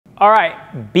All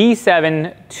right,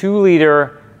 B7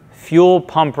 2-liter fuel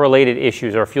pump related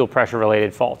issues or fuel pressure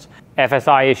related faults.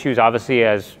 FSI issues, obviously,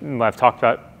 as I've talked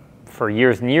about for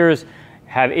years and years,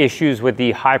 have issues with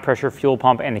the high pressure fuel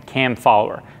pump and the cam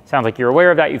follower. Sounds like you're aware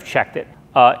of that, you've checked it.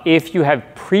 If you have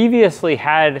previously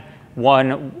had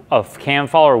one of cam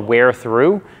follower wear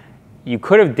through, you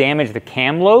could have damaged the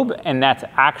cam lobe, and that's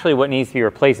actually what needs to be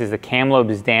replaced. Is the cam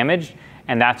lobe is damaged,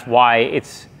 and that's why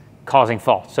it's causing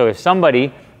faults. So if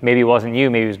somebody, maybe it wasn't you,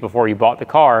 maybe it was before you bought the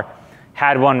car,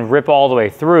 had one rip all the way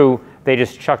through, they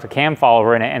just chucked a cam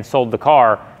follower in it and sold the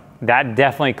car, that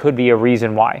definitely could be a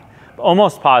reason why.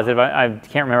 Almost positive, I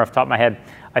can't remember off the top of my head,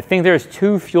 I think there's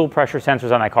 2 fuel pressure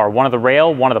sensors on that car, one of the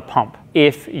rail, one of the pump.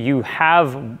 If you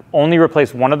have only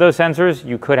replaced one of those sensors,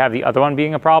 you could have the other one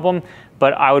being a problem,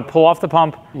 but I would pull off the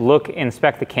pump,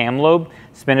 inspect the cam lobe,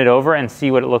 spin it over and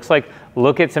see what it looks like.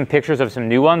 Look at some pictures of some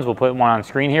new ones. We'll put one on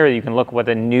screen here. You can look what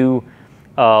the new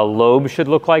lobe should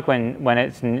look like when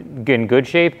it's in good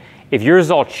shape. If yours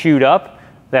is all chewed up,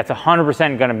 that's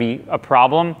 100% gonna be a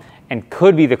problem and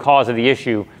could be the cause of the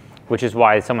issue, which is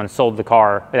why someone sold the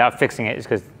car without fixing it, is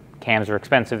because cams are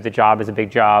expensive, the job is a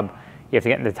big job, you have to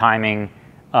get into timing,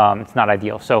 it's not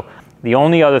ideal. So the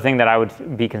only other thing that I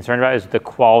would be concerned about is the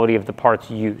quality of the parts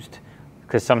used.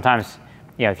 Because sometimes,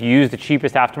 you know, if you use the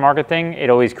cheapest aftermarket thing, it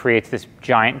always creates this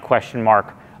giant question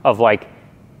mark of like,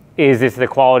 is this the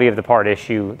quality of the part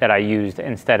issue that I used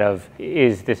instead of,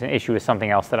 is this an issue with something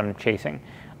else that I'm chasing?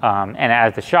 And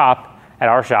as the shop, at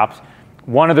our shops,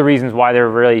 one of the reasons why they're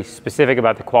really specific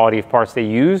about the quality of parts they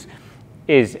use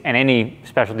is, and any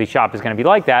specialty shop is going to be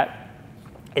like that,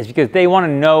 is because they want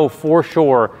to know for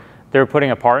sure they're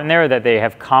putting a part in there that they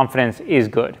have confidence is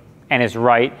good and is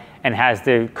right and has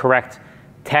the correct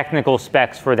technical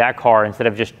specs for that car instead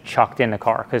of just chucked in the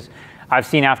car. Because I've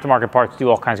seen aftermarket parts do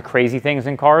all kinds of crazy things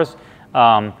in cars.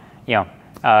 You know,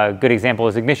 a good example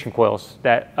is ignition coils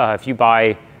that if you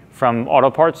buy from auto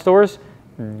parts stores,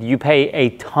 you pay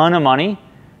a ton of money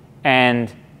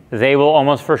and they will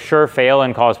almost for sure fail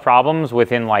and cause problems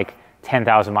within like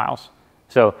 10,000 miles.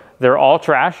 So they're all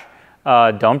trash.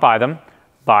 Don't buy them.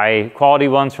 Buy quality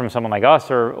ones from someone like us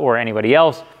or anybody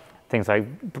else. Things like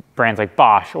brands like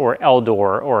Bosch or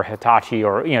Eldor or Hitachi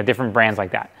or, you know, different brands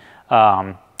like that.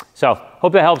 So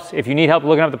hope that helps. If you need help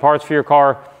looking up the parts for your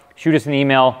car, shoot us an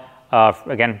email.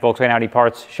 Again, Volkswagen Audi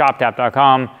Parts,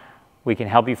 shop.com. We can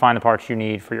help you find the parts you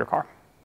need for your car.